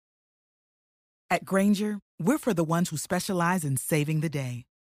At Granger, we're for the ones who specialize in saving the day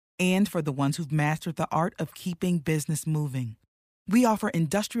and for the ones who've mastered the art of keeping business moving. We offer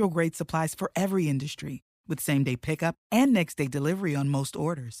industrial-grade supplies for every industry with same-day pickup and next-day delivery on most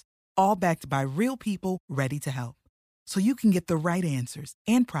orders, all backed by real people ready to help. So you can get the right answers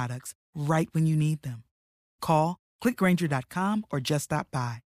and products right when you need them. Call, clickgranger.com, or just stop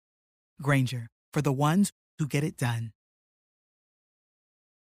by. Granger, for the ones who get it done.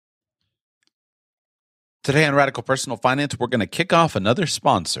 Today on Radical Personal Finance, we're going to kick off another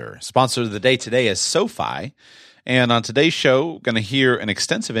sponsor. Sponsor of the day today is SoFi. And on today's show, we're going to hear an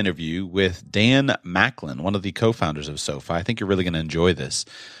extensive interview with Dan Macklin, one of the co-founders of SoFi. I think you're really going to enjoy this.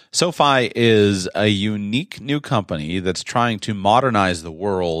 SoFi is a unique new company that's trying to modernize the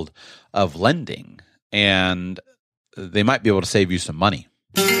world of lending, and they might be able to save you some money.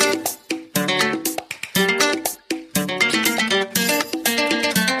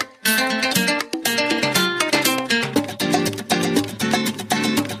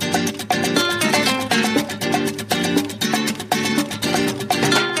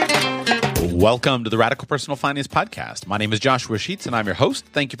 Welcome to the Radical Personal Finance Podcast. My name is Joshua Sheets, and I'm your host.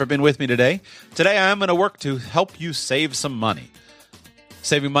 Thank you for being with me today. Today, I am going to work to help you save some money.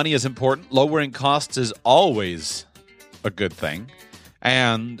 Saving money is important. Lowering costs is always a good thing.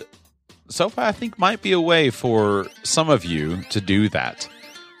 And SoFi, I think, might be a way for some of you to do that.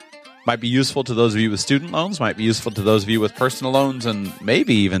 Might be useful to those of you with student loans, might be useful to those of you with personal loans, and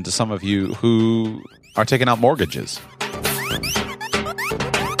maybe even to some of you who are taking out mortgages.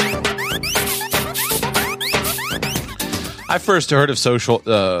 I first heard of SoFi.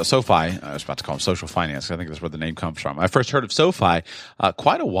 I was about to call them Social Finance. I think that's where the name comes from. I first heard of SoFi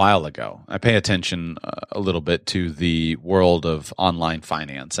quite a while ago. I pay attention a little bit to the world of online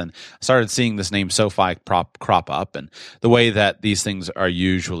finance, and started seeing this name SoFi crop up. And the way that these things are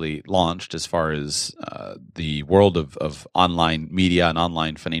usually launched, as far as the world of online media and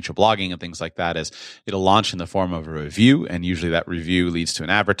online financial blogging and things like that, is it'll launch in the form of a review, and usually that review leads to an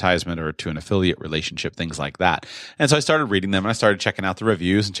advertisement or to an affiliate relationship, things like that. And so I started reading them, and I started checking out the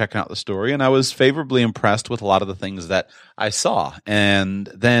reviews and checking out the story, and I was favorably impressed with a lot of the things that I saw. And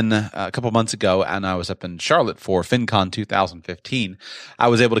then a couple months ago, and I was up in Charlotte for FinCon 2015, I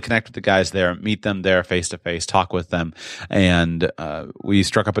was able to connect with the guys there, meet them there face-to-face, talk with them, and we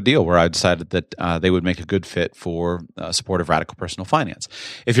struck up a deal where I decided that they would make a good fit for support of Radical Personal Finance.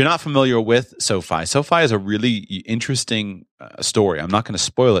 If you're not familiar with SoFi, SoFi is a really interesting story. I'm not going to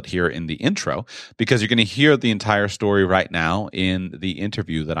spoil it here in the intro, because you're going to hear the entire story right now in the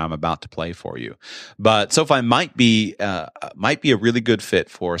interview that I'm about to play for you. But SoFi might be a really good fit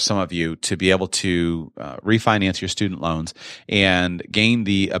for some of you to be able to refinance your student loans and gain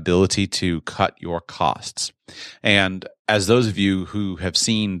the ability to cut your costs. And as those of you who have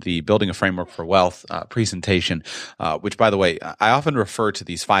seen the Building a Framework for Wealth presentation, which, by the way, I often refer to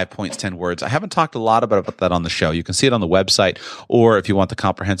these 5 points, 10 words. I haven't talked a lot about that on the show. You can see it on the website, or if you want the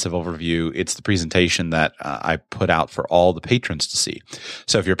comprehensive overview, it's the presentation that I put out for all the patrons to see.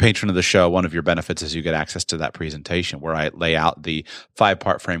 So if you're a patron of the show, one of your benefits is you get access to that presentation where I lay out the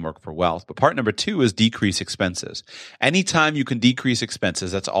 5-part framework for wealth. But part number 2 is decrease expenses. Anytime you can decrease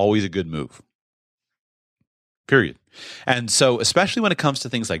expenses, that's always a good move. Period. And so, especially when it comes to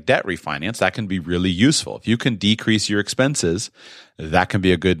things like debt refinance, that can be really useful. If you can decrease your expenses, that can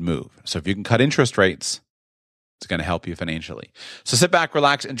be a good move. So if you can cut interest rates, it's going to help you financially. So sit back,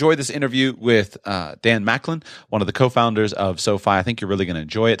 relax, enjoy this interview with Dan Macklin, one of the co-founders of SoFi. I think you're really going to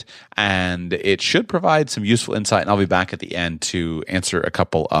enjoy it, and it should provide some useful insight. And I'll be back at the end to answer a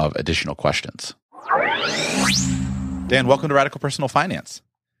couple of additional questions. Dan, welcome to Radical Personal Finance.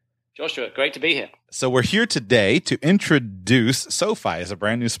 Joshua, great to be here. So we're here today to introduce SoFi as a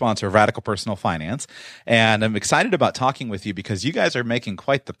brand new sponsor of Radical Personal Finance. And I'm excited about talking with you because you guys are making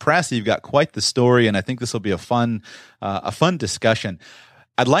quite the press. You've got quite the story, and I think this will be a fun discussion.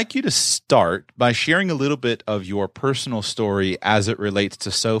 I'd like you to start by sharing a little bit of your personal story as it relates to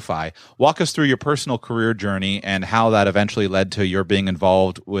SoFi. Walk us through your personal career journey and how that eventually led to your being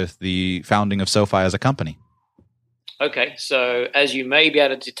involved with the founding of SoFi as a company. Okay, so as you may be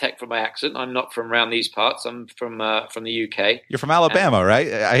able to detect from my accent, I'm not from around these parts. I'm from the UK. You're from Alabama,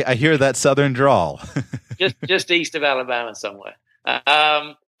 right? I hear that southern drawl. just east of Alabama somewhere.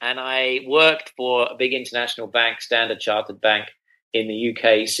 And I worked for a big international bank, Standard Chartered Bank, in the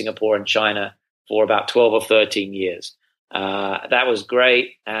UK, Singapore, and China for about 12 or 13 years. That was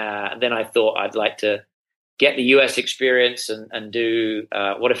great. Then I thought I'd like to get the US experience and do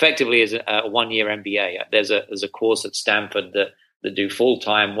what effectively is a one-year MBA. There's a course at Stanford that do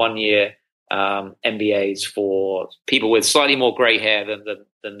full-time one-year MBAs for people with slightly more gray hair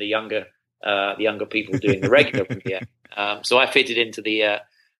than the younger the younger people doing the regular MBA. So I fitted into the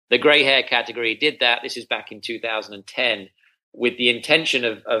gray hair category. Did that. This is back in 2010 with the intention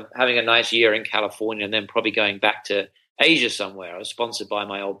of having a nice year in California and then probably going back to Asia somewhere. I was sponsored by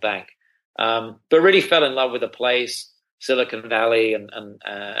my old bank, but really fell in love with the place, Silicon Valley, and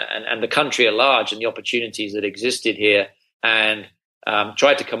the country at large, and the opportunities that existed here, and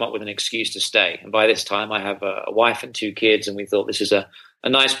tried to come up with an excuse to stay. And by this time, I have a wife and 2 kids, and we thought this is a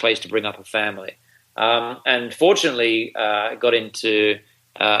nice place to bring up a family. And fortunately, I got into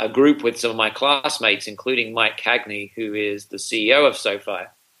a group with some of my classmates, including Mike Cagney, who is the CEO of SoFi.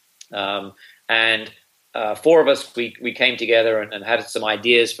 And 4 of us, we came together and had some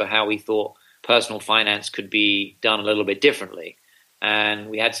ideas for how we thought personal finance could be done a little bit differently. And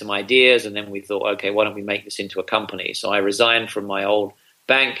we had some ideas, and then we thought, okay, why don't we make this into a company? So I resigned from my old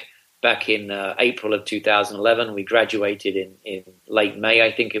bank back in April of 2011. We graduated in late May,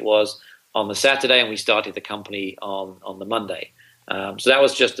 I think it was, on the Saturday, and we started the company on the Monday. So that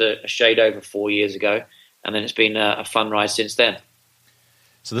was just a shade over 4 years ago, and then it's been a fun ride since then.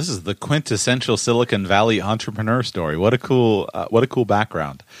 So this is the quintessential Silicon Valley entrepreneur story. What a cool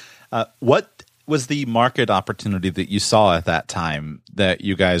background. What was the market opportunity that you saw at that time that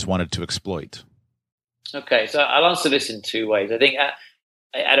you guys wanted to exploit? Okay, so I'll answer this in 2 ways. I think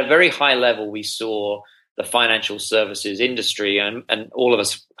at a very high level, we saw the financial services industry, and all of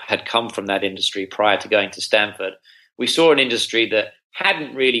us had come from that industry prior to going to Stanford. We saw an industry that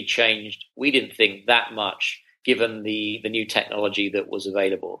hadn't really changed, we didn't think, that much, given the new technology that was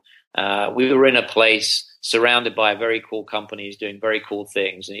available. We were in a place surrounded by very cool companies doing very cool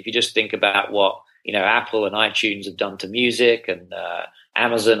things. And if you just think about what Apple and iTunes have done to music, and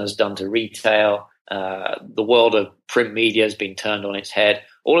Amazon has done to retail, the world of print media has been turned on its head.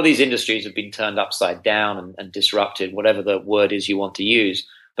 All of these industries have been turned upside down and disrupted, whatever the word is you want to use.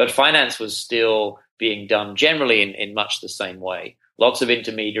 But finance was still being done generally in much the same way. Lots of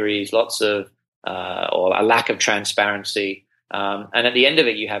intermediaries, lots of or a lack of transparency. And at the end of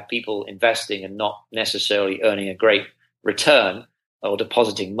it, you have people investing and not necessarily earning a great return, or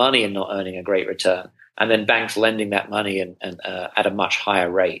depositing money and not earning a great return, and then banks lending that money and at a much higher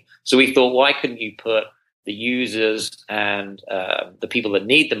rate. So we thought, why couldn't you put the users and the people that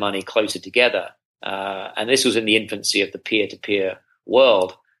need the money closer together? And this was in the infancy of the peer-to-peer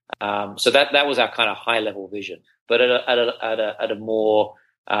world. So that was our kind of high-level vision. But at a more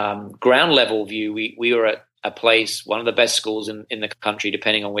ground level view, we were at a place, one of the best schools in the country,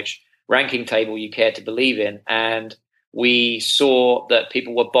 depending on which ranking table you care to believe in. And we saw that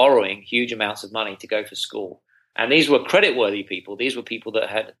people were borrowing huge amounts of money to go for school. And these were creditworthy people. These were people that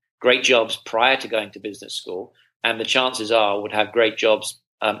had great jobs prior to going to business school, and the chances are would have great jobs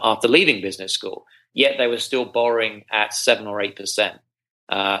after leaving business school. Yet they were still borrowing at 7 or 8%.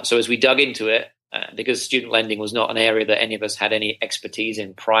 So as we dug into it, because student lending was not an area that any of us had any expertise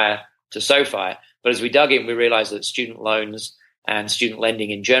in prior to SoFi, but as we dug in, we realized that student loans and student lending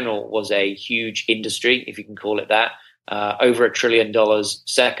in general was a huge industry, if you can call it that, over $1 trillion,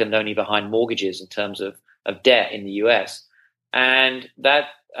 second only behind mortgages in terms of debt in the US. And that,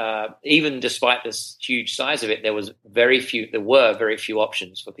 even despite this huge size of it, there were very few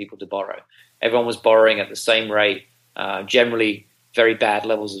options for people to borrow. Everyone was borrowing at the same rate, generally very bad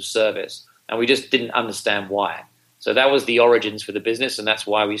levels of service. And we just didn't understand why. So that was the origins for the business, and that's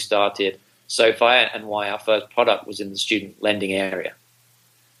why we started SoFi and why our first product was in the student lending area.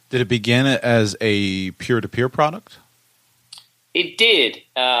 Did it begin as a peer-to-peer product? It did.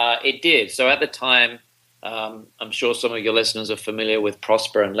 It did. So at the time, I'm sure some of your listeners are familiar with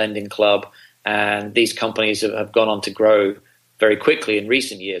Prosper and Lending Club, and these companies have gone on to grow very quickly in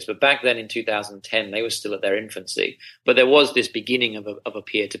recent years. But back then in 2010, they were still at their infancy. But there was this beginning of a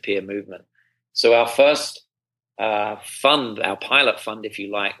peer-to-peer movement. So our first fund, our pilot fund, if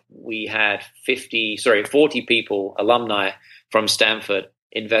you like, we had 40 people, alumni from Stanford,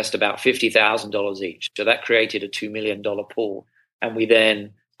 invest about $50,000 each. So that created a $2 million pool. And we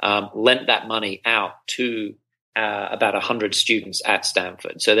then lent that money out to about 100 students at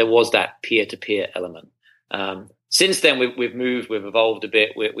Stanford. So there was that peer-to-peer element. Since then, we've moved, we've evolved a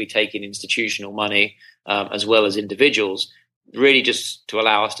bit. We take in institutional money as well as individuals, really just to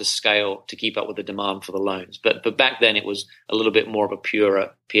allow us to scale to keep up with the demand for the loans. But back then, it was a little bit more of a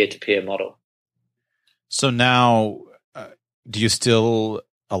pure peer-to-peer model. So now, do you still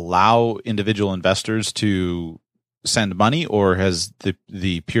allow individual investors to send money, or has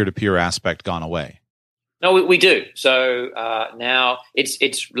the peer-to-peer aspect gone away? No, we do. So now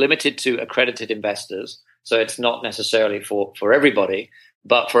it's limited to accredited investors. So it's not necessarily for everybody,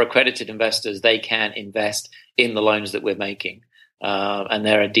 but for accredited investors, they can invest in the loans that we're making. and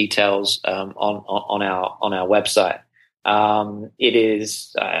there are details on our website. It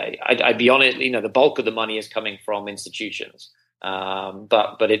is, I'd be honest, the bulk of the money is coming from institutions,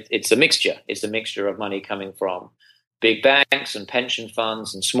 but it's a mixture. It's a mixture of money coming from big banks and pension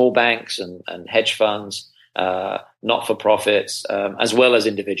funds and small banks and hedge funds, not-for-profits, as well as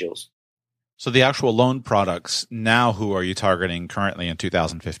individuals. So the actual loan products, now who are you targeting currently in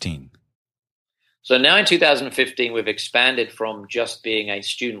 2015? So now in 2015, we've expanded from just being a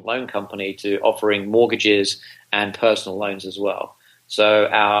student loan company to offering mortgages and personal loans as well. So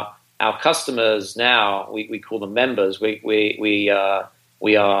our customers now, we call them members. We are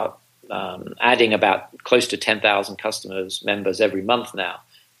adding about close to 10,000 members every month now.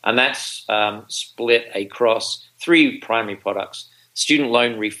 And that's split across three primary products: student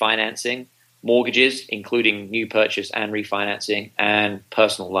loan refinancing, mortgages, including new purchase and refinancing, and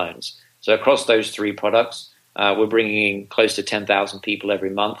personal loans. So across those three products, we're bringing in close to 10,000 people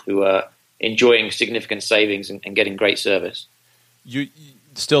every month who are enjoying significant savings and getting great service.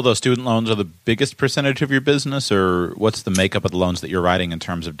 Still, those student loans are the biggest percentage of your business, or what's the makeup of the loans that you're writing in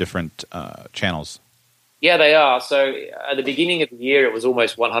terms of different channels? Yeah, they are. So at the beginning of the year, it was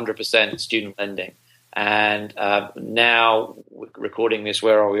almost 100% student lending. And now, recording this,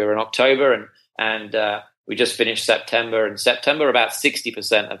 where are we? We're in October, and we just finished September. And September, about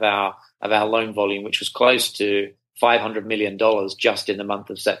 60% of our loan volume, which was close to $500 million just in the month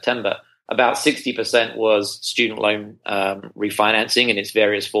of September, about 60% was student loan refinancing in its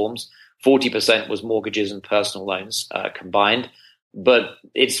various forms. 40% was mortgages and personal loans combined. But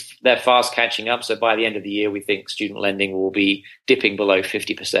they're fast catching up. So by the end of the year, we think student lending will be dipping below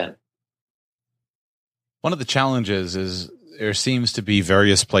 50%. One of the challenges is there seems to be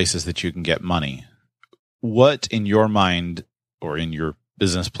various places that you can get money. What, in your mind, or in your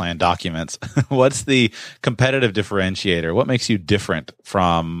business plan documents, what's the competitive differentiator? What makes you different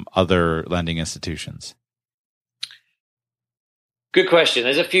from other lending institutions? Good question.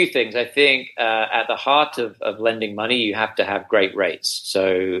 There's a few things. I think at the heart of lending money, you have to have great rates.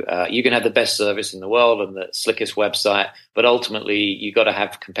 So you can have the best service in the world and the slickest website, but ultimately you got to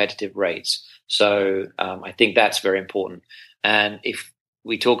have competitive rates. So I think that's very important. And if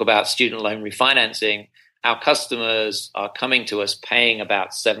we talk about student loan refinancing, our customers are coming to us paying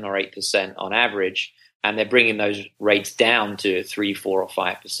about 7 or 8% on average, and they're bringing those rates down to 3, 4, or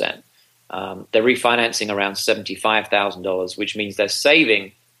 5%. They're refinancing around $75,000, which means they're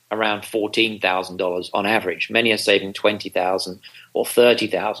saving around $14,000 on average. Many are saving $20,000 or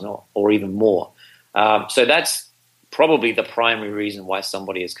 $30,000 or even more. So that's probably the primary reason why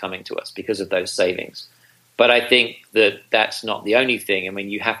somebody is coming to us, because of those savings. But I think that that's not the only thing. I mean,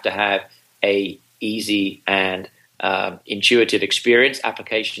 you have to have a easy and intuitive experience,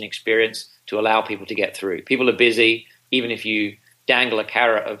 application experience, to allow people to get through. People are busy. Even if you dangle a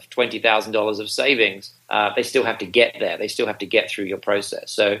carrot of $20,000 of savings, they still have to get there. They still have to get through your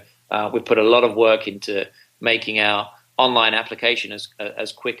process. So we put a lot of work into making our online application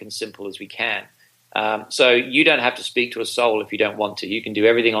as quick and simple as we can. So you don't have to speak to a soul if you don't want to. You can do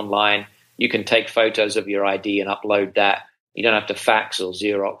everything online. You can take photos of your ID and upload that. You don't have to fax or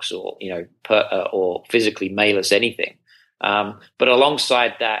Xerox or or physically mail us anything. But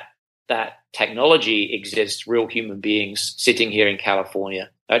alongside that technology exists real human beings sitting here in California,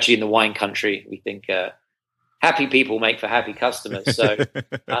 actually in the wine country. We think happy people make for happy customers. So,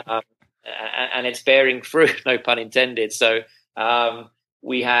 and it's bearing fruit, no pun intended. So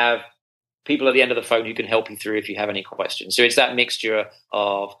we have people at the end of the phone who can help you through if you have any questions. So it's that mixture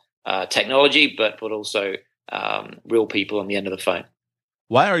of technology, but also real people on the end of the phone.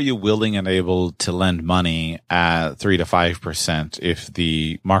 Why are you willing and able to lend money at 3 to 5% if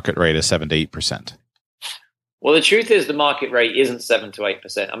the market rate is 7 to 8%? Well, the truth is the market rate isn't 7 to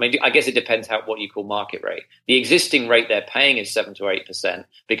 8%. I mean, I guess it depends what you call market rate. The existing rate they're paying is 7 to 8%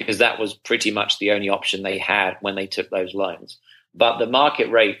 because that was pretty much the only option they had when they took those loans. But the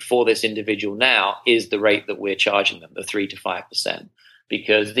market rate for this individual now is the rate that we're charging them, the 3 to 5%.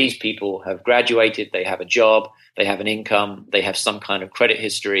 Because these people have graduated, they have a job, they have an income, they have some kind of credit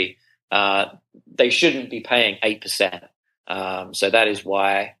history. They shouldn't be paying 8%. So that is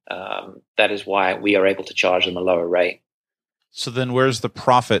why we are able to charge them a lower rate. So then where's the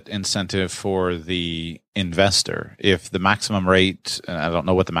profit incentive for the investor? If the maximum rate, and I don't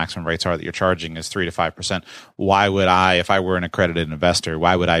know what the maximum rates are that you're charging, is 3 to 5%, why would I, if I were an accredited investor,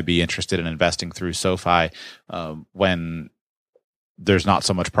 why would I be interested in investing through SoFi when there's not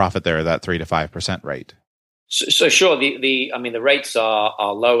so much profit there, that 3 to 5% rate? So sure, the rates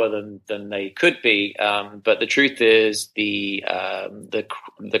are lower than they could be, but the truth is the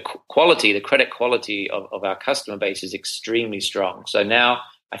quality, the credit quality of our customer base is extremely strong. So now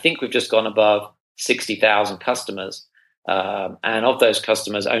I think we've just gone above 60,000 customers, and of those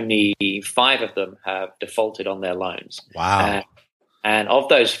customers, only 5 of them have defaulted on their loans. Wow! And of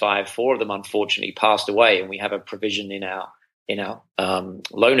those 5, 4 of them unfortunately passed away, and we have a provision in our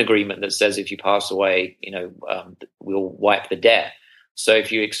loan agreement that says if you pass away, we'll wipe the debt. So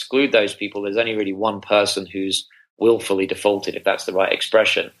if you exclude those people, there's only really one person who's willfully defaulted, if that's the right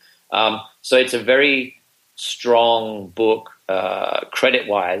expression. So it's a very strong book,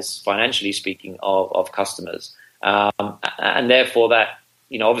 credit-wise, financially speaking, of customers. And therefore that,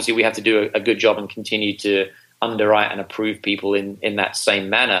 obviously we have to do a good job and continue to underwrite and approve people in that same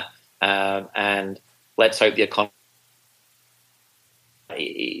manner. And let's hope the economy,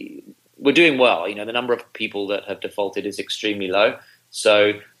 we're doing well. The number of people that have defaulted is extremely low.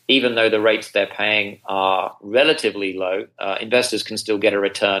 So even though the rates they're paying are relatively low, investors can still get a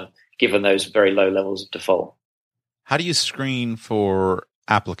return given those very low levels of default. How do you screen for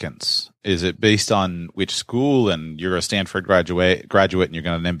applicants? Is it based on which school? And you're a Stanford graduate and you're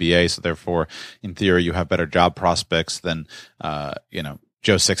going to an MBA, so therefore, in theory, you have better job prospects than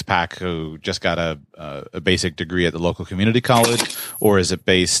Joe Sixpack, who just got a basic degree at the local community college, or is it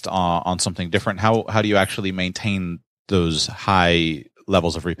based on something different? How do you actually maintain those high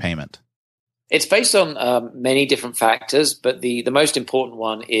levels of repayment? It's based on many different factors, but the most important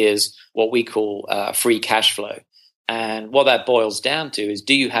one is what we call free cash flow. And what that boils down to is,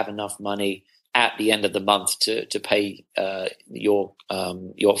 do you have enough money at the end of the month to pay your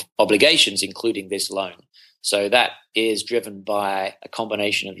obligations, including this loan? So that is driven by a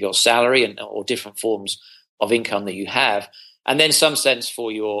combination of your salary or different forms of income that you have, and then some sense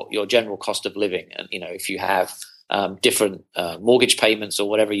for your general cost of living. And if you have different mortgage payments or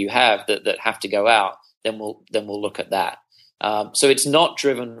whatever you have that have to go out, then we'll look at that. So it's not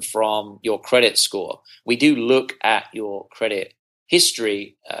driven from your credit score. We do look at your credit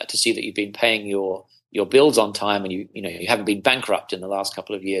history to see that you've been paying your bills on time and you haven't been bankrupt in the last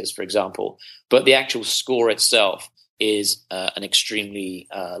couple of years, for example. But the actual score itself is an extremely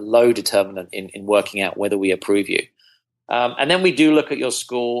low determinant in working out whether we approve you. And then we do look at your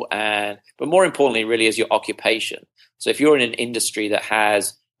score, but more importantly, really, is your occupation. So if you're in an industry that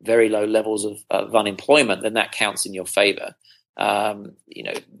has very low levels of unemployment, then that counts in your favor.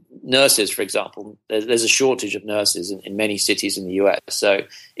 Nurses, for example, there's a shortage of nurses in many cities in the US. So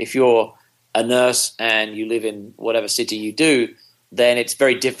if you're a nurse and you live in whatever city you do, then it's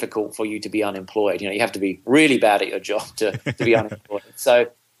very difficult for you to be unemployed. You have to be really bad at your job to be unemployed. So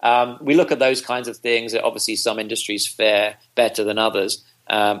we look at those kinds of things. Obviously, some industries fare better than others,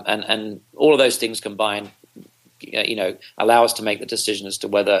 and all of those things combined, allow us to make the decision as to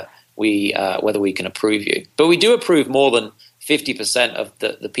whether we can approve you. But we do approve more than 50% of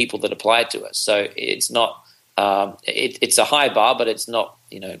the people that apply to us. So it's not it's a high bar, but it's not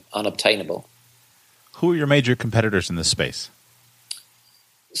unobtainable. Who are your major competitors in this space?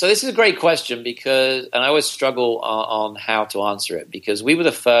 So this is a great question and I always struggle on how to answer it, because we were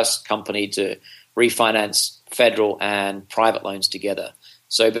the first company to refinance federal and private loans together.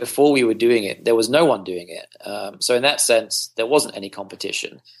 So before we were doing it, there was no one doing it. So in that sense, there wasn't any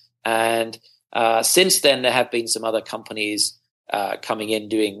competition. And since then, there have been some other companies coming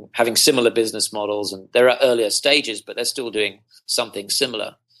in having similar business models, and there are earlier stages, but they're still doing something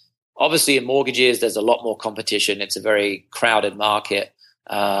similar. Obviously, in mortgages, there's a lot more competition. It's a very crowded market.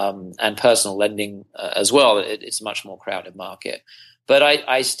 And personal lending as well. It's a much more crowded market. But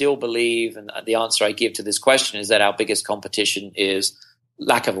I still believe, and the answer I give to this question is that our biggest competition is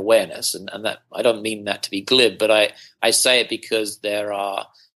lack of awareness. And that I don't mean that to be glib, but I say it because there are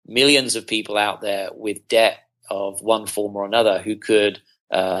millions of people out there with debt of one form or another who could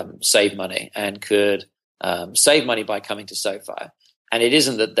save money and could save money by coming to SoFi. And it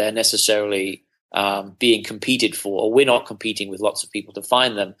isn't that they're necessarily being competed for, or we're not competing with lots of people to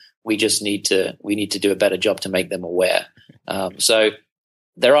find them. We just need to do a better job to make them aware. So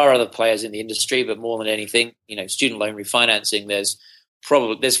there are other players in the industry, but more than anything, student loan refinancing, there's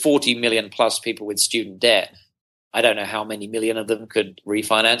 40 million plus people with student debt. I don't know how many million of them could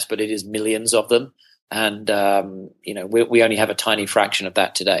refinance, but it is millions of them. And, we only have a tiny fraction of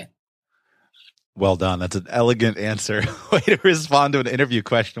that today. Well done. That's an elegant answer. Way to respond to an interview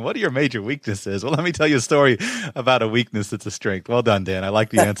question. What are your major weaknesses? Well, let me tell you a story about a weakness that's a strength. Well done, Dan. I like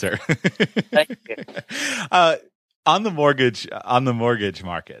the answer. Thank you. On the mortgage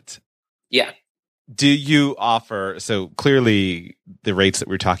market. Yeah. Do you offer, so clearly the rates that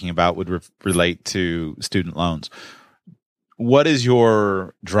we're talking about would relate to student loans. What is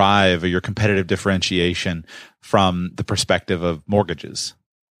your drive or your competitive differentiation from the perspective of mortgages?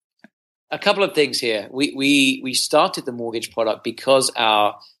 A couple of things here. We started the mortgage product because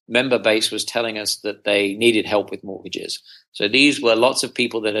our member base was telling us that they needed help with mortgages. So these were lots of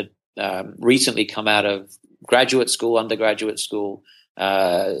people that had recently come out of graduate school, undergraduate school,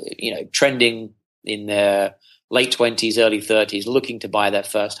 trending in their late 20s, early 30s, looking to buy their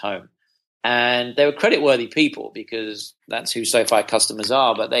first home. And they were credit-worthy people because that's who SoFi customers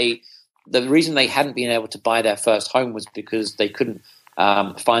are. But the reason they hadn't been able to buy their first home was because they couldn't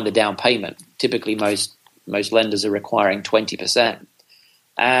find the down payment. Typically, most lenders are requiring 20%.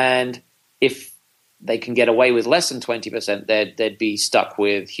 And if they can get away with less than 20%, they'd be stuck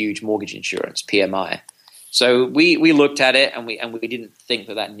with huge mortgage insurance, PMI. So we looked at it and we didn't think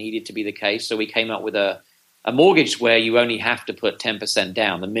that needed to be the case. So we came up with a mortgage where you only have to put 10%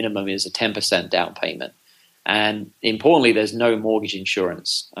 down. The minimum is a 10% down payment. And importantly, there's no mortgage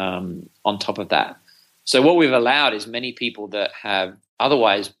insurance on top of that. So what we've allowed is many people that have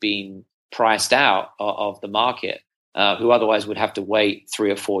otherwise been priced out of the market, who otherwise would have to wait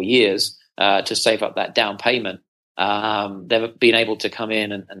 3 or 4 years to save up that down payment, they've been able to come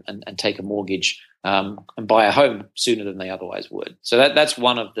in and take a mortgage and buy a home sooner than they otherwise would. So that's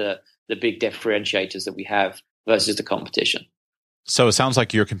one of the big differentiators that we have versus the competition. So it sounds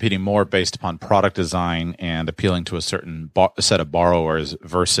like you're competing more based upon product design and appealing to a certain set of borrowers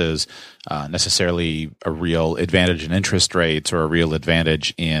versus necessarily a real advantage in interest rates or a real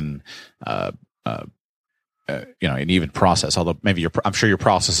advantage in an even process. Although maybe I'm sure your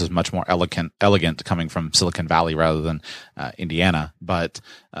process is much more elegant coming from Silicon Valley rather than Indiana. But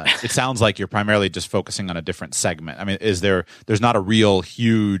it sounds like you're primarily just focusing on a different segment. I mean, there's not a real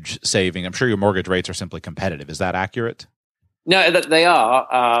huge saving. I'm sure your mortgage rates are simply competitive. Is that accurate? No, they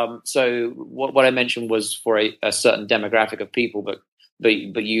are. So what I mentioned was for a certain demographic of people, but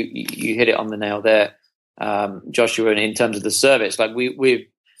you hit it on the nail there, Joshua. In terms of the service, like we've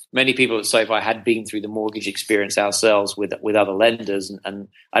many people at SoFi had been through the mortgage experience ourselves with other lenders, and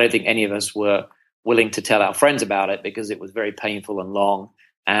I don't think any of us were willing to tell our friends about it because it was very painful and long.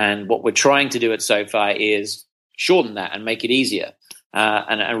 And what we're trying to do at SoFi is shorten that and make it easier.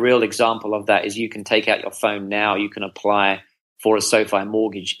 And a real example of that is you can take out your phone now, you can apply for a SoFi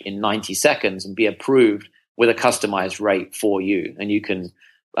mortgage in 90 seconds and be approved with a customized rate for you. And you can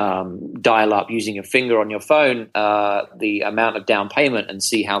dial up using your finger on your phone the amount of down payment and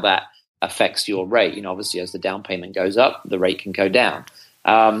see how that affects your rate. Obviously, as the down payment goes up, the rate can go down.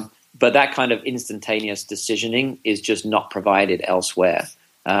 But that kind of instantaneous decisioning is just not provided elsewhere.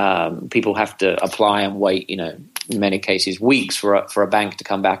 People have to apply and wait, in many cases, weeks for a bank to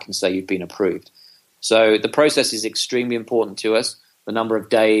come back and say you've been approved. So the process is extremely important to us. The number of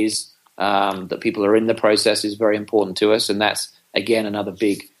days that people are in the process is very important to us, and that's again another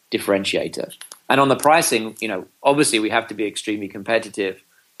big differentiator. And on the pricing, obviously we have to be extremely competitive,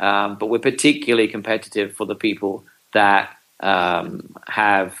 but we're particularly competitive for the people that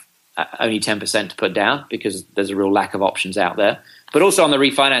have only 10% to put down because there's a real lack of options out there. But also on the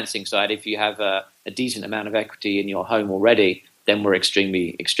refinancing side, if you have a decent amount of equity in your home already, then we're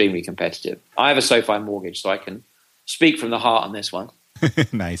extremely, extremely competitive. I have a SoFi mortgage, so I can speak from the heart on this one.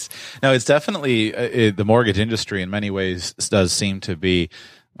 Nice. No, it's definitely the mortgage industry in many ways does seem to be,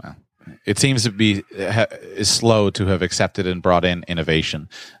 it seems to be is slow to have accepted and brought in innovation.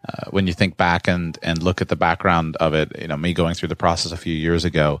 When you think back and look at the background of it, me going through the process a few years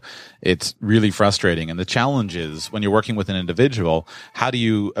ago, it's really frustrating. And the challenge is when you're working with an individual, how do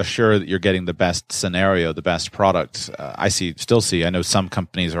you assure that you're getting the best scenario, the best product? I know some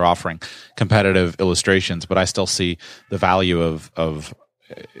companies are offering competitive illustrations, but I still see the value of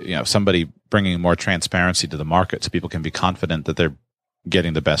somebody bringing more transparency to the market so people can be confident that they're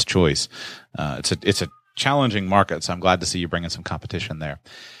getting the best choice. It's a challenging market, so I'm glad to see you bringing some competition there.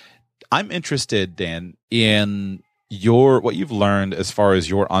 I'm interested, Dan, in what you've learned as far as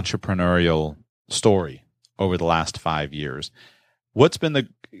your entrepreneurial story over the last 5 years. What's been the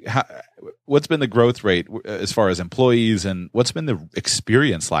growth rate as far as employees, and what's been the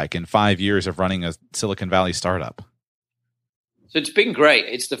experience like in 5 years of running a Silicon Valley startup? So it's been great.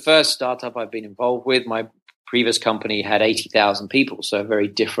 It's the first startup I've been involved with. My previous company had 80,000 people, so a very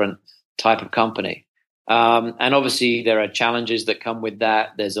different type of company. And obviously, there are challenges that come with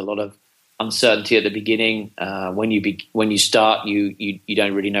that. There's a lot of uncertainty at the beginning. When you start, you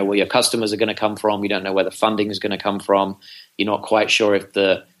don't really know where your customers are going to come from. You don't know where the funding is going to come from. You're not quite sure if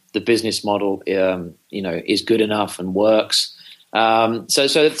the business model is good enough and works. So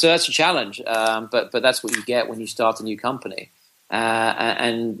that's a challenge, but that's what you get when you start a new company.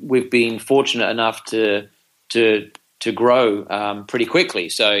 And we've been fortunate enough to grow pretty quickly.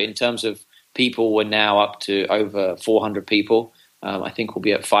 So in terms of people, we're now up to over 400 people. I think we'll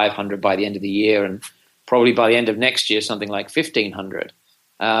be at 500 by the end of the year, and probably by the end of next year, something like 1,500.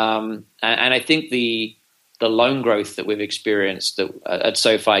 And I think the loan growth that we've experienced at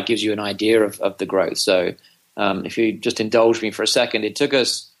SoFi gives you an idea of the growth. So if you just indulge me for a second, it took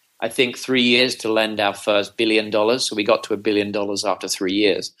us, I think, 3 years to lend our first $1 billion. So we got to $1 billion after 3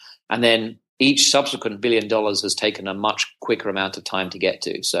 years. And then each subsequent $1 billion has taken a much quicker amount of time to get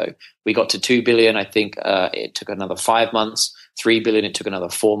to. So we got to $2 billion. I think it took another 5 months. $3 billion, it took another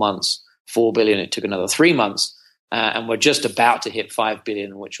 4 months. $4 billion, it took another 3 months. And we're just about to hit $5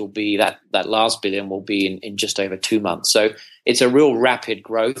 billion, which will be that last billion will be in just over 2 months. So it's a real rapid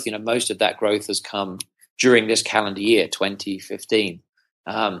growth. Most of that growth has come during this calendar year, 2015.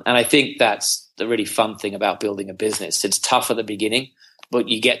 And I think that's the really fun thing about building a business. It's tough at the beginning, but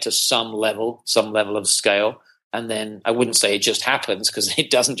you get to some level of scale, and then I wouldn't say it just happens, because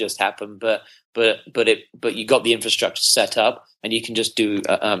it doesn't just happen. But you got the infrastructure set up, and you can just do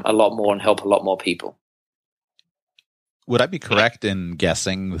a lot more and help a lot more people. Would I be correct in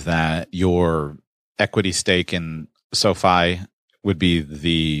guessing that your equity stake in SoFi would be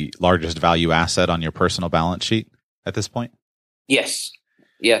the largest value asset on your personal balance sheet at this point? Yes,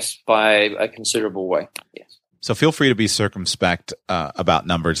 by a considerable way. Yes. So feel free to be circumspect about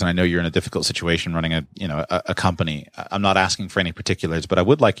numbers, and I know you're in a difficult situation running a company. I'm not asking for any particulars, but I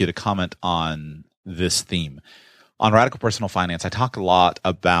would like you to comment on this theme. On Radical Personal Finance, I talk a lot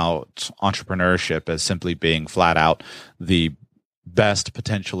about entrepreneurship as simply being flat out the best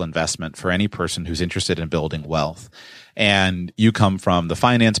potential investment for any person who's interested in building wealth. And you come from the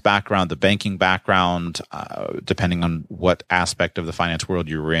finance background, the banking background, depending on what aspect of the finance world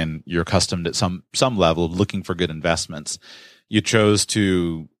you're in, you're accustomed at some level of looking for good investments. You chose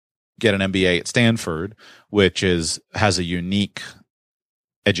to get an MBA at Stanford, which has a unique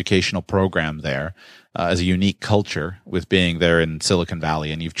educational program there, as a unique culture with being there in Silicon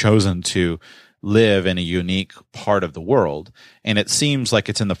Valley. And you've chosen to live in a unique part of the world. And it seems like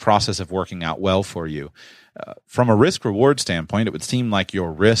it's in the process of working out well for you. From a risk-reward standpoint, it would seem like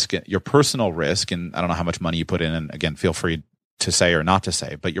your risk, your personal risk, and I don't know how much money you put in, and again, feel free to say or not to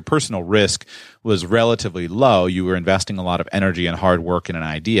say, but your personal risk was relatively low. You were investing a lot of energy and hard work in an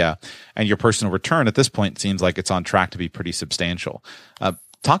idea, and your personal return at this point seems like it's on track to be pretty substantial.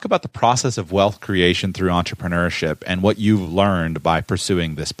 Talk about the process of wealth creation through entrepreneurship and what you've learned by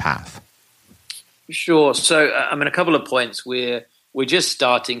pursuing this path. Sure. So, a couple of points. We're just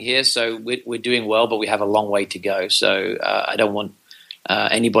starting here, so we're doing well, but we have a long way to go. So, I don't want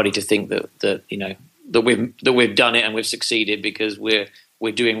anybody to think that we've done it and we've succeeded, because we're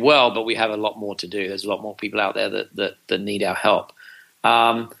doing well, but we have a lot more to do. There's a lot more people out there that need our help.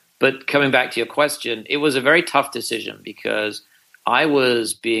 But coming back to your question, it was a very tough decision, because I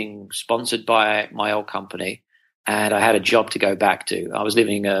was being sponsored by my old company, and I had a job to go back to. I was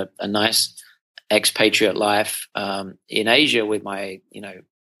living a nice expatriate life in Asia with my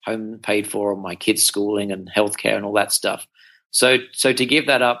home paid for, my kids' schooling and healthcare and all that stuff. So to give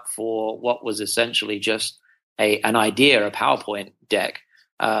that up for what was essentially just an idea, a PowerPoint deck,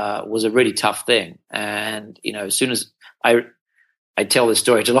 was a really tough thing. And as soon as I tell this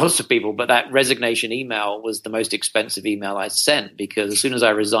story to lots of people, but that resignation email was the most expensive email I sent, because as soon as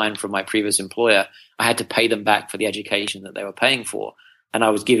I resigned from my previous employer, I had to pay them back for the education that they were paying for. And I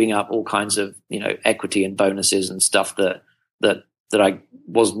was giving up all kinds of, equity and bonuses and stuff that I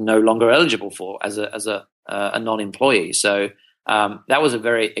was no longer eligible for as a non-employee. So that was a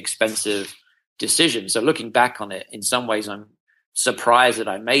very expensive decision. So looking back on it, in some ways, I'm surprised that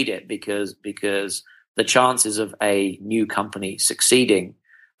I made it, because the chances of a new company succeeding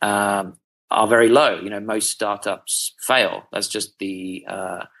are very low. Most startups fail. That's just the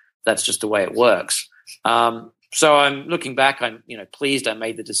way it works. So I'm looking back. I'm pleased I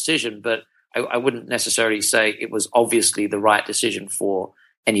made the decision, but I wouldn't necessarily say it was obviously the right decision for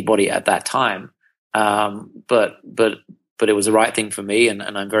anybody at that time. But it was the right thing for me, and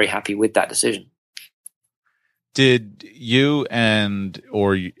I'm very happy with that decision. Did you and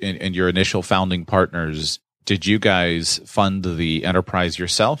your initial founding partners, did you guys fund the enterprise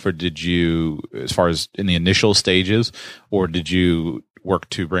yourself, or did you, as far as in the initial stages, or did you work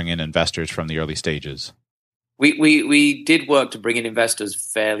to bring in investors from the early stages? We did work to bring in investors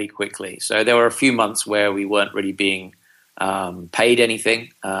fairly quickly. So there were a few months where we weren't really being paid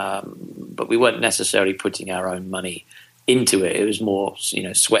anything, but we weren't necessarily putting our own money into it. It was more,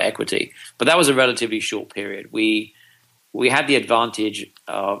 sweat equity. But that was a relatively short period. We we had the advantage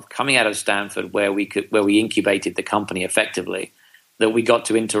of coming out of Stanford, where we incubated the company effectively, that we got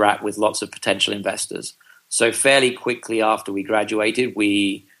to interact with lots of potential investors. So fairly quickly after we graduated,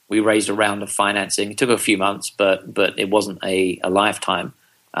 we raised a round of financing. It took a few months, but it wasn't a lifetime.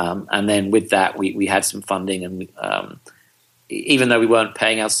 And then with that, we had some funding, and even though we weren't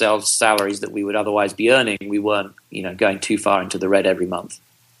paying ourselves salaries that we would otherwise be earning, we weren't going too far into the red every month.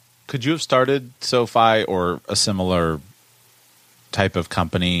 Could you have started SoFi or a similar type of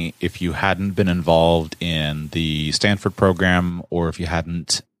company if you hadn't been involved in the Stanford program, or if you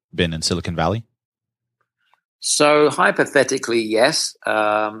hadn't been in Silicon Valley? So hypothetically, yes.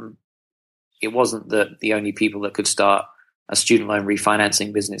 It wasn't that the only people that could start a student loan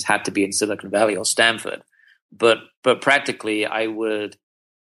refinancing business had to be in Silicon Valley or Stanford. But practically, I would,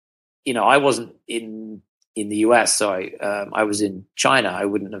 I wasn't in the US, so I was in China. I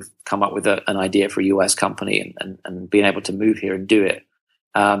wouldn't have come up with an idea for a US company and been able to move here and do it.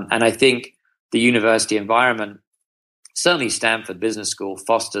 And I think the university environment, certainly Stanford Business School,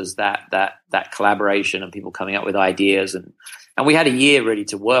 fosters that collaboration and people coming up with ideas. And we had a year really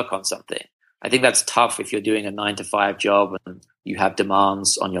to work on something. I think that's tough if you're doing a 9-to-5 job and you have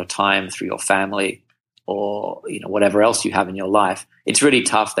demands on your time through your family or whatever else you have in your life. It's really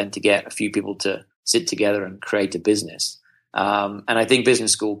tough then to get a few people to sit together and create a business. And I think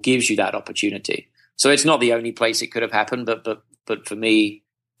business school gives you that opportunity. So it's not the only place it could have happened, but for me,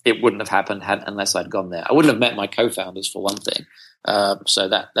 it wouldn't have happened unless I'd gone there. I wouldn't have met my co-founders, for one thing. So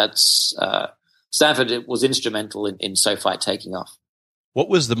that's Stanford. It was instrumental in SoFi taking off. What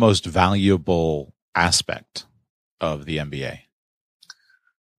was the most valuable aspect of the MBA?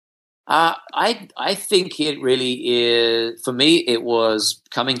 I think it really is, for me, it was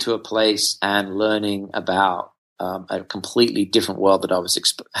coming to a place and learning about a completely different world that I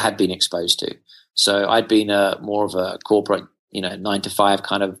had been exposed to. So I'd been more of a corporate, 9-to-5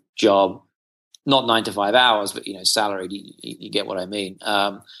 kind of job, not 9 to 5 hours, but, salaried, you get what I mean.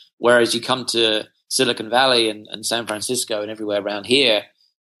 Whereas you come to Silicon Valley and San Francisco and everywhere around here,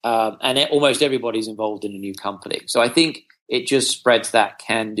 and almost everybody's involved in a new company. So I think it just spreads that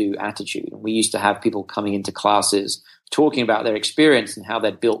can-do attitude. We used to have people coming into classes talking about their experience and how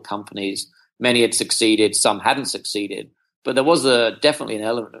they'd built companies. Many had succeeded, some hadn't succeeded. But there was definitely an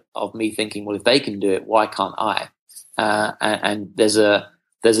element of me thinking, well, if they can do it, why can't I? And there's an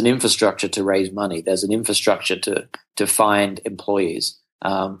infrastructure to raise money. There's an infrastructure to find employees.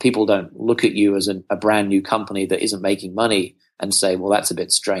 People don't look at you as a brand new company that isn't making money and say, well, that's a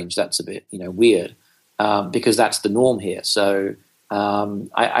bit strange. That's a bit, weird. Because that's the norm here. So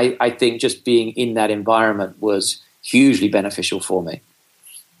I think just being in that environment was hugely beneficial for me.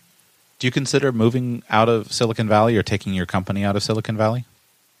 Do you consider moving out of Silicon Valley or taking your company out of Silicon Valley?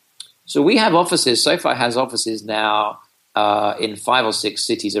 So we have offices. SoFi has offices now in 5 or 6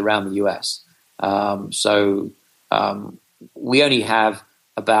 cities around the US. We only have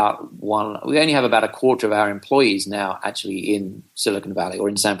about a quarter of our employees now actually in Silicon Valley or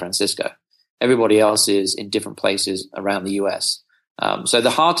in San Francisco. Everybody else is in different places around the US. So the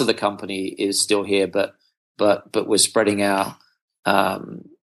heart of the company is still here, but we're spreading our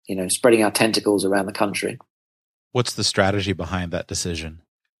tentacles around the country. What's the strategy behind that decision?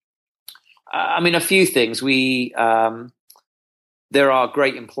 A few things. There are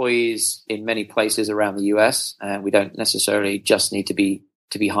great employees in many places around the US, and we don't necessarily just need to be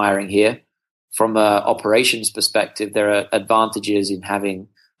hiring here. From an operations perspective, there are advantages in having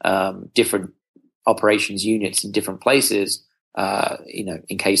different operations units in different places,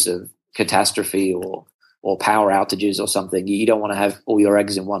 in case of catastrophe or power outages or something. You don't want to have all your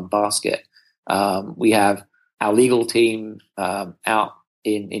eggs in one basket. We have our legal team out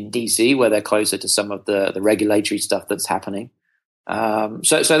in DC, where they're closer to some of the regulatory stuff that's happening.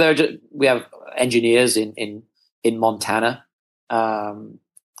 We have engineers in Montana,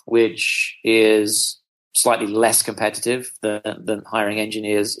 which is slightly less competitive than hiring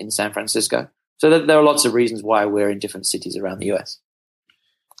engineers in San Francisco. So there are lots of reasons why we're in different cities around the US.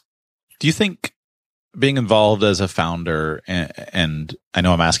 Do you think being involved as a founder, and I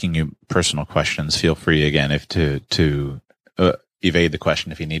know I'm asking you personal questions, feel free again if to evade the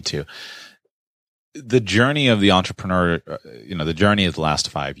question if you need to. The journey of the entrepreneur, the journey of the last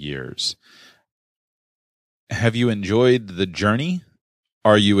 5 years, have you enjoyed the journey?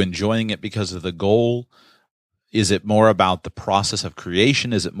 Are you enjoying it because of the goal? Is it more about the process of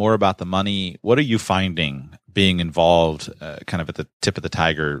creation? Is it more about the money? What are you finding being involved kind of at the tip of the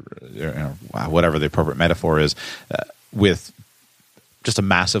tiger, whatever the appropriate metaphor is, with just a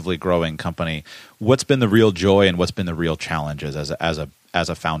massively growing company? What's been the real joy and what's been the real challenges as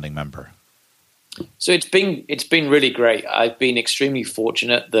a founding member? So it's been really great. I've been extremely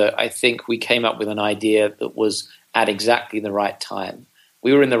fortunate that I think we came up with an idea that was at exactly the right time.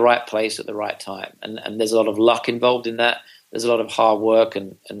 We were in the right place at the right time, and there's a lot of luck involved in that. There's a lot of hard work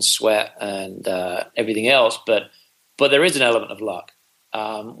and sweat and everything else, but there is an element of luck.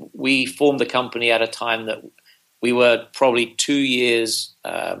 We formed the company at a time that we were probably 2 years,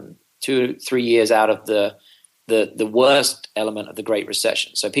 2 3 years out of the worst element of the Great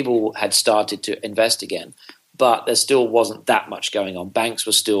Recession. So people had started to invest again, but there still wasn't that much going on. Banks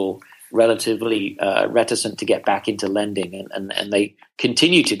were still relatively reticent to get back into lending, and they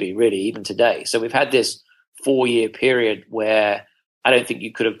continue to be, really, even today. So we've had this 4-year period where I don't think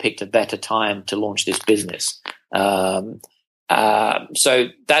you could have picked a better time to launch this business. So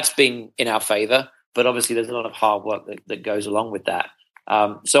that's been in our favor, but obviously there's a lot of hard work that goes along with that.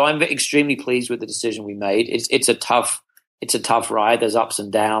 So I'm extremely pleased with the decision we made. It's a tough ride. There's ups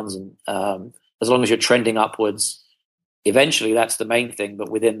and downs, and as long as you're trending upwards, eventually that's the main thing. But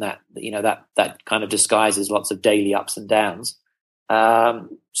within that, that kind of disguises lots of daily ups and downs.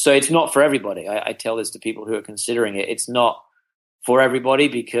 So it's not for everybody. I tell this to people who are considering it. It's not for everybody,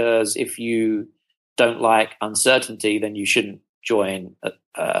 because if you don't like uncertainty, then you shouldn't join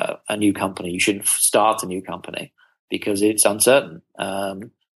a new company. You shouldn't start a new company, because it's uncertain.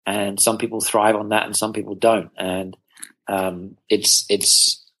 And some people thrive on that and some people don't. And it's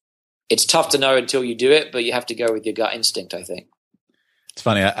tough to know until you do it, but you have to go with your gut instinct, I think. It's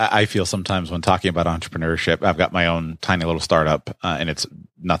funny. I feel sometimes when talking about entrepreneurship, I've got my own tiny little startup, and it's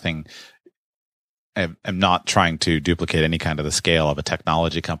nothing. I'm not trying to duplicate any kind of the scale of a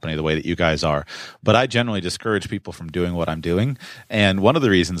technology company the way that you guys are, but I generally discourage people from doing what I'm doing. And one of the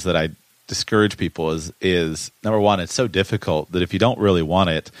reasons that I discourage people is number one, it's so difficult that if you don't really want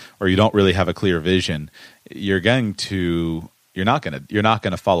it, or you don't really have a clear vision, you're not going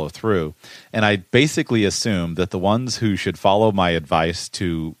to follow through. And I basically assume that the ones who should follow my advice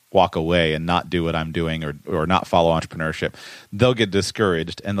to walk away and not do what I'm doing, or not follow entrepreneurship, they'll get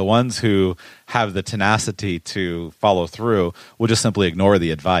discouraged. And the ones who have the tenacity to follow through will just simply ignore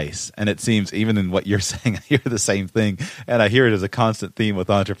the advice. And it seems, even in what you're saying, I hear the same thing. And I hear it as a constant theme with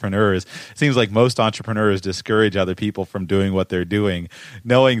entrepreneurs. It seems like most entrepreneurs discourage other people from doing what they're doing,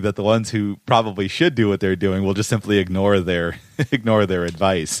 knowing that the ones who probably should do what they're doing will just simply ignore their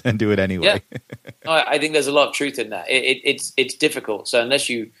advice and do it anyway. Yeah. I think there's a lot of truth in that. It's difficult. So unless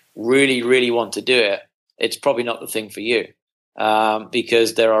you really, really want to do it, it's probably not the thing for you,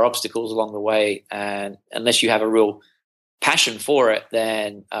 because there are obstacles along the way, and unless you have a real passion for it,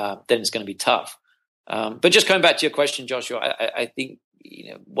 then it's going to be tough. But just coming back to your question, Joshua, I think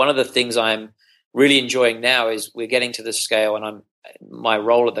one of the things I'm really enjoying now is we're getting to the scale, and my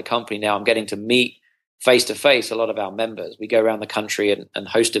role at the company now, I'm getting to meet face to face a lot of our members. We go around the country and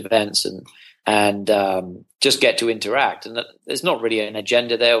host events and just get to interact. And there's not really an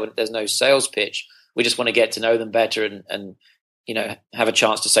agenda there. There's no sales pitch. We just want to get to know them better and have a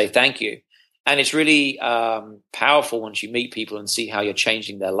chance to say thank you. And it's really powerful once you meet people and see how you're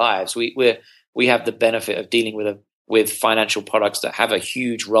changing their lives. We have the benefit of dealing with financial products that have a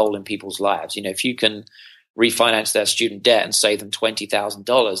huge role in people's lives. If you can refinance their student debt and save them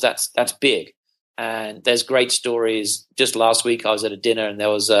 $20,000, that's big. And there's great stories. Just last week, I was at a dinner, and there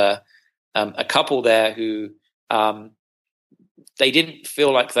was a couple there who they didn't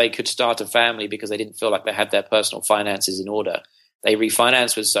feel like they could start a family because they didn't feel like they had their personal finances in order. They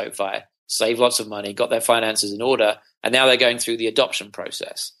refinanced with SoFi, saved lots of money, got their finances in order, and now they're going through the adoption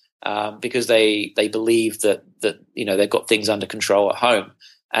process because they believe that they've got things under control at home.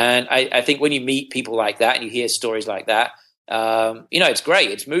 And I think when you meet people like that and you hear stories like that, it's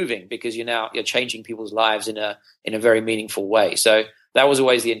great. It's moving because you're changing people's lives in a very meaningful way. So that was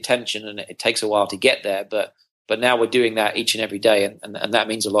always the intention, and it takes a while to get there. But now we're doing that each and every day, and that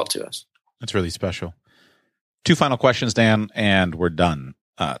means a lot to us. That's really special. 2 final questions, Dan, and we're done.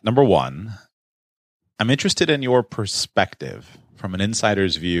 Number one, I'm interested in your perspective from an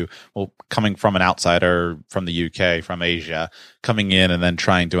insider's view, coming from an outsider from the UK, from Asia, coming in and then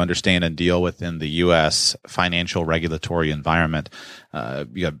trying to understand and deal within the U.S. financial regulatory environment.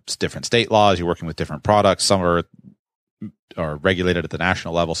 You have different state laws. You're working with different products. Some are regulated at the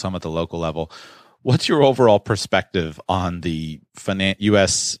national level, some at the local level. What's your overall perspective on the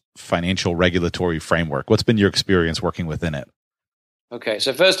U.S. financial regulatory framework? What's been your experience working within it? Okay,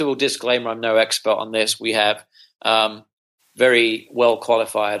 so first of all, disclaimer, I'm no expert on this. We have very well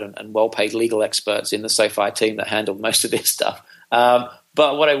qualified and well paid legal experts in the SoFi team that handle most of this stuff.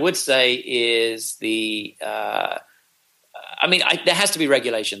 But what I would say is there has to be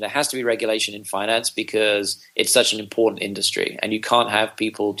regulation. There has to be regulation in finance because it's such an important industry, and you can't have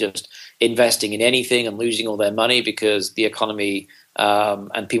people just investing in anything and losing all their money because the economy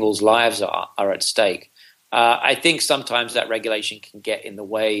and people's lives are at stake. I think sometimes that regulation can get in the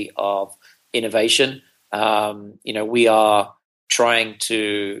way of innovation. We are trying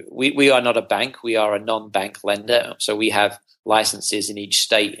to. We are not a bank. We are a non-bank lender, so we have licenses in each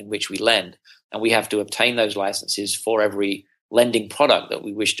state in which we lend, and we have to obtain those licenses for every lending product that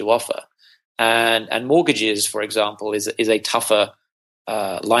we wish to offer. And mortgages, for example, is a tougher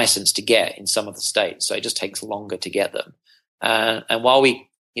license to get in some of the states, so it just takes longer to get them. And while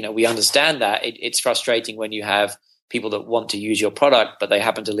we understand that, it's frustrating when you have people that want to use your product, but they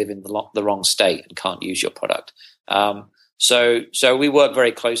happen to live in the wrong state and can't use your product. So we work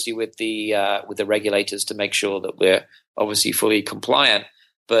very closely with the regulators to make sure that we're obviously fully compliant.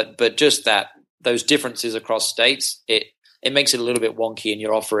 But just that those differences across states, it makes it a little bit wonky in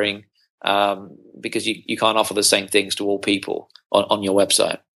your offering because you can't offer the same things to all people on your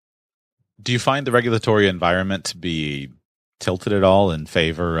website. Do you find the regulatory environment to be tilted at all in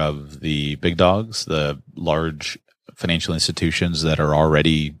favor of the big dogs, the large financial institutions that are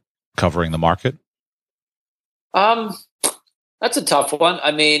already covering the market? That's a tough one.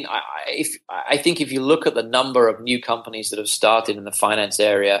 I mean, I think if you look at the number of new companies that have started in the finance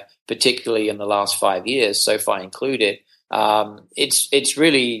area, particularly in the last 5 years, SoFi included, it's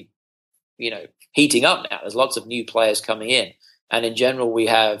really, heating up now. There's lots of new players coming in, and in general, we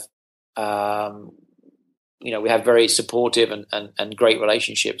have, we have very supportive and great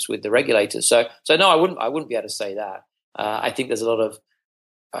relationships with the regulators. So no, I wouldn't be able to say that. I think there's a lot of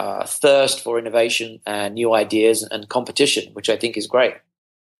thirst for innovation and new ideas and competition, which I think is great.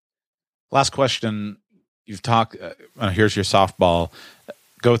 Last question. You've talked, here's your softball.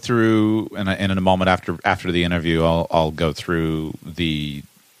 Go through, and in a moment after the interview, I'll go through the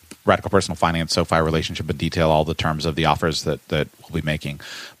Radical Personal Finance SoFi relationship in detail, all the terms of the offers that we'll be making.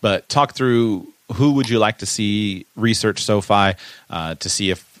 But talk through, who would you like to see research SoFi to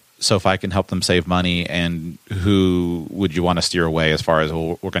see if SoFi can help them save money, and who would you want to steer away as far as,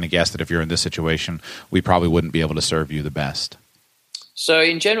 well, we're going to guess that if you're in this situation, we probably wouldn't be able to serve you the best? So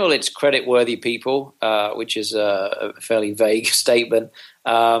in general, it's credit-worthy people, which is a fairly vague statement.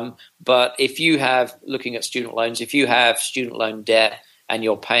 But if you have, looking at student loans, if you have student loan debt and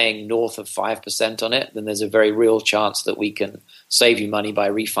you're paying north of 5% on it, then there's a very real chance that we can save you money by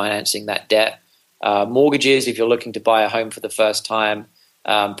refinancing that debt. Mortgages, if you're looking to buy a home for the first time,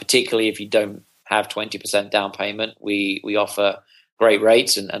 particularly if you don't have 20% down payment, we offer great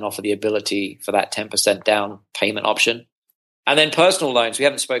rates and offer the ability for that 10% down payment option. And then personal loans, we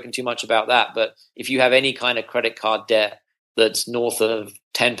haven't spoken too much about that, but if you have any kind of credit card debt that's north of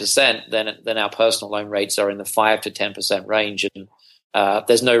 10%, then our personal loan rates are in the 5 to 10% range, and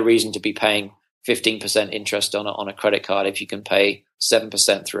there's no reason to be paying 15% interest on a credit card if you can pay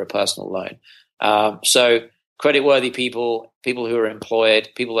 7% through a personal loan. So credit-worthy people who are employed,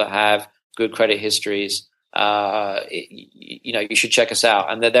 people that have good credit histories, you should check us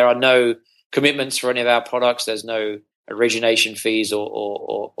out. And there are no commitments for any of our products. There's no origination fees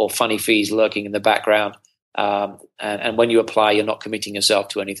or funny fees lurking in the background. And when you apply, you're not committing yourself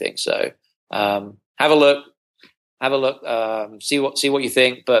to anything. So have a look, see what you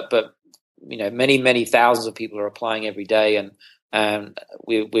think. But many thousands of people are applying every day, and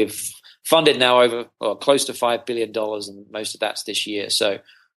we've funded now over close to $5 billion, and most of that's this year. So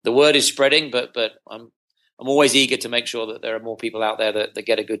the word is spreading, but I'm always eager to make sure that there are more people out there that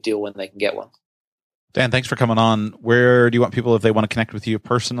get a good deal when they can get one. Dan, thanks for coming on. Where do you want people, if they want to connect with you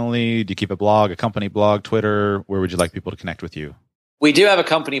personally? Do you keep a blog, a company blog, Twitter? Where would you like people to connect with you? We do have a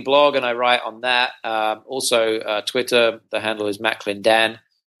company blog, and I write on that. Also, Twitter, the handle is MacklynDan.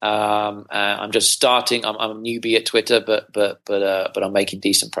 I'm just starting. I'm a newbie at Twitter, but I'm making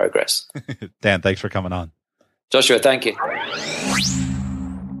decent progress. Dan, thanks for coming on. Joshua, thank you.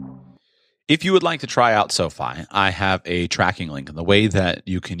 If you would like to try out SoFi, I have a tracking link. And the way that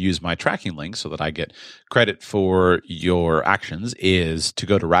you can use my tracking link so that I get credit for your actions is to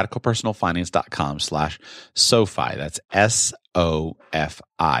go to radicalpersonalfinance.com/SoFi. That's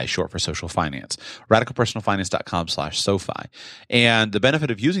SOFI, short for social finance. Radicalpersonalfinance.com/SoFi. And the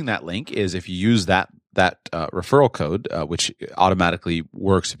benefit of using that link is if you use that referral code, which automatically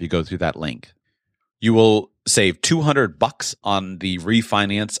works if you go through that link, you will save $200 on the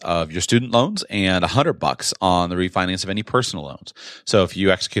refinance of your student loans and $100 on the refinance of any personal loans. So if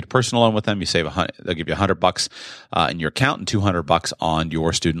you execute a personal loan with them, you save they'll give you $100 in your account and $200 on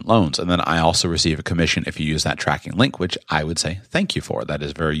your student loans. And then I also receive a commission if you use that tracking link, which I would say thank you for. That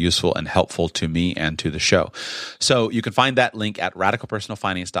is very useful and helpful to me and to the show. So you can find that link at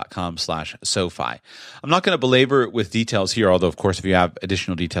radicalpersonalfinance.com/SoFi. I'm not going to belabor with details here, although of course if you have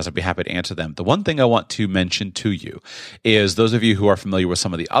additional details, I'd be happy to answer them. The one thing I want to mention to you is those of you who are familiar with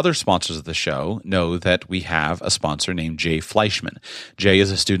some of the other sponsors of the show know that we have a sponsor named Jay Fleischman. Jay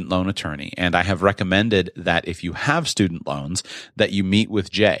is a student loan attorney, and I have recommended that if you have student loans that you meet with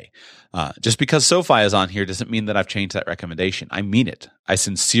Jay. Just because SoFi is on here doesn't mean that I've changed that recommendation. I mean it. I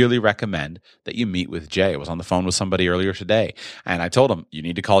sincerely recommend that you meet with Jay. I was on the phone with somebody earlier today, and I told him, you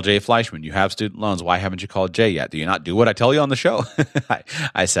need to call Jay Fleischman. You have student loans. Why haven't you called Jay yet? Do you not do what I tell you on the show?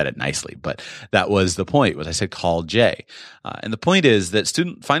 I said it nicely, but that was the point, was I said call Jay. And the point is that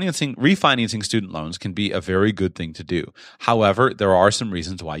refinancing student loans can be a very good thing to do. However, there are some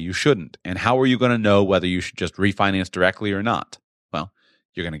reasons why you shouldn't. And how are you going to know whether you should just refinance directly or not? Well,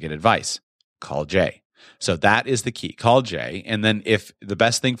 you're going to get advice. Call Jay. So that is the key. Call Jay. And then if the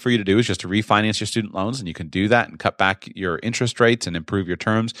best thing for you to do is just to refinance your student loans, and you can do that and cut back your interest rates and improve your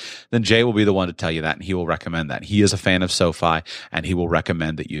terms, then Jay will be the one to tell you that, and he will recommend that. He is a fan of SoFi, and he will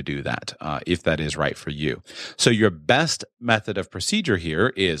recommend that you do that if that is right for you. So your best method of procedure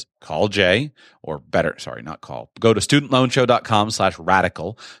here is call Jay, or better, sorry, not call. Go to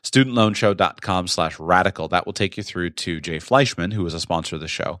studentloanshow.com/radical, studentloanshow.com/radical. That will take you through to Jay Fleischman, who is a sponsor of the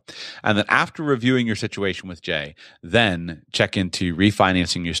show. And then after reviewing your situation with Jay, then check into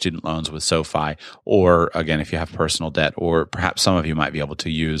refinancing your student loans with SoFi, or again, if you have personal debt, or perhaps some of you might be able to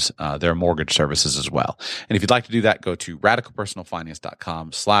use their mortgage services as well. And if you'd like to do that, go to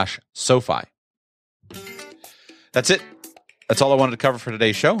radicalpersonalfinance.com/SoFi. That's it. That's all I wanted to cover for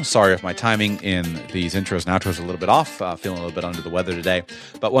today's show. Sorry if my timing in these intros and outros are a little bit off. Feeling a little bit under the weather today,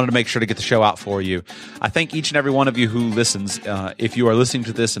 but wanted to make sure to get the show out for you. I thank each and every one of you who listens. If you are listening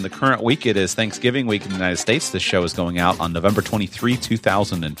to this in the current week, it is Thanksgiving week in the United States. This show is going out on November 23,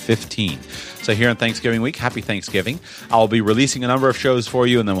 2015. So here on Thanksgiving week, happy Thanksgiving. I'll be releasing a number of shows for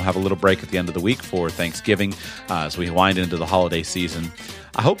you, and then we'll have a little break at the end of the week for Thanksgiving as we wind into the holiday season.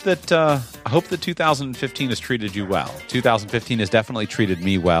 I hope that 2015 has treated you well. 2015 has definitely treated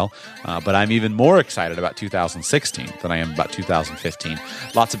me well, but I'm even more excited about 2016 than I am about 2015.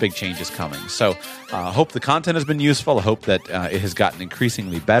 Lots of big changes coming. So I hope the content has been useful. I hope that it has gotten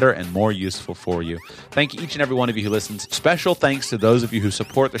increasingly better and more useful for you. Thank each and every one of you who listens. Special thanks to those of you who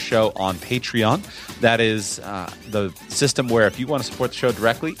support the show on Patreon. That is the system where if you want to support the show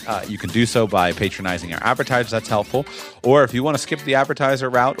directly, you can do so by patronizing our advertisers. That's helpful. Or if you want to skip the advertiser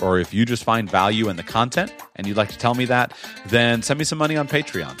route, or if you just find value in the content and you'd like to tell me that, then send me some money on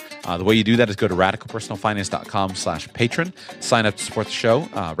Patreon. The way you do that is go to radicalpersonalfinance.com/patron. Sign up to support the show.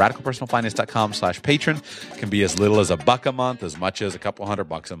 Radicalpersonalfinance.com/patron can be as little as $1 a month, as much as a couple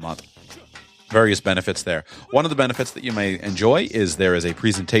 $100 a month. Various benefits there. One of the benefits that you may enjoy is there is a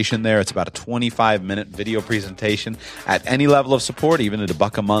presentation there. It's about a 25-minute video presentation. At any level of support, even at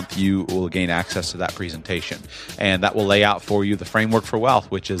 $1 a month, you will gain access to that presentation. And that will lay out for you the framework for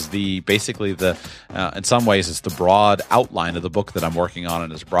wealth, which is basically in some ways, it's the broad outline of the book that I'm working on.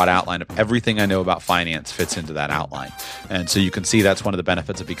 And it's a broad outline of everything I know about finance fits into that outline. And so you can see that's one of the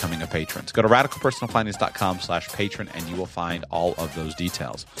benefits of becoming a patron. So go to radicalpersonalfinance.com/patron and you will find all of those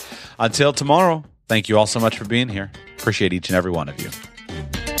details. Until tomorrow, thank you all so much for being here. Appreciate each and every one of you.